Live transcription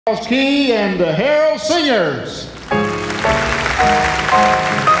Key and the Heralds Singers.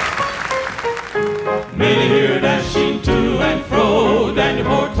 Many here dashing to and fro, Daniel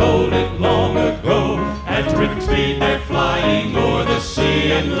foretold it long ago. At terrific speed they're flying o'er the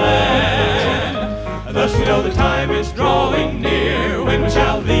sea and land. Thus we know the time is drawing near when we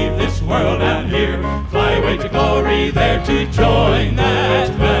shall leave this world down here, fly away to glory there to join that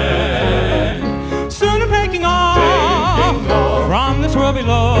band. Soon I'm taking off from this world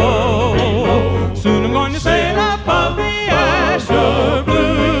below. Soon I'm going to sail above the azure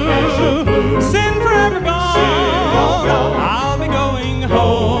blue. Sin forever gone, I'll be going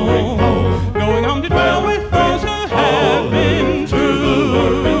home to dwell with those who have been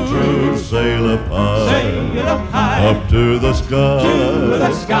true. Sail up high, up to the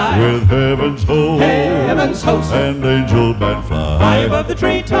sky, with heaven's host, and angel band fly. High above the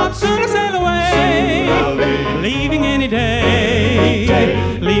treetops, soon I sail away, leaving any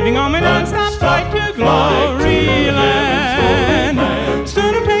day, leaving on my nonstop flight to glory land.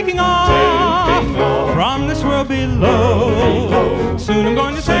 Soon I'm taking off from this world below. Soon I'm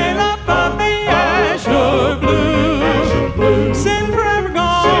going to sail above the azure blue. Sin forever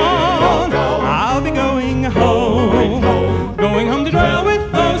gone, I'll be going home to dwell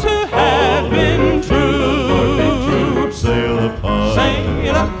with those who have been true. Sail up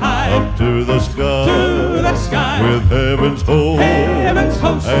high, up to the sky, with heaven's host,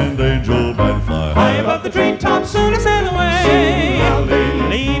 and angel band fly. High above the treetops, soon I sail away,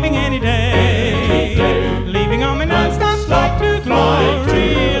 leaving any day, leaving on my nonstop flight to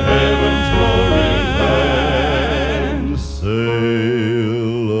glory land.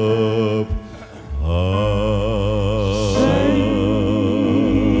 Sail up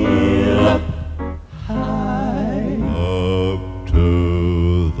high, up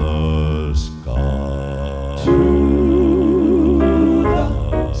to the sky,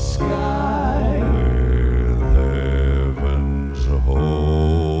 with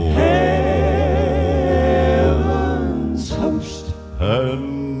heaven's host,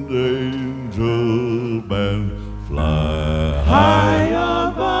 and angel band fly High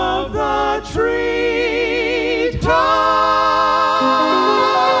above the treetops.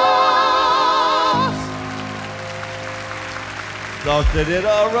 Thought they did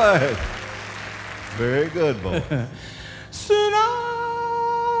all right. Very good, boy. Soon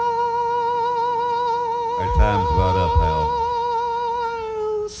Our time's about up, Hal.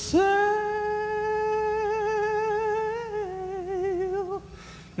 I'll sail.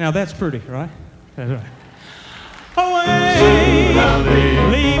 Now that's pretty, right? That's right.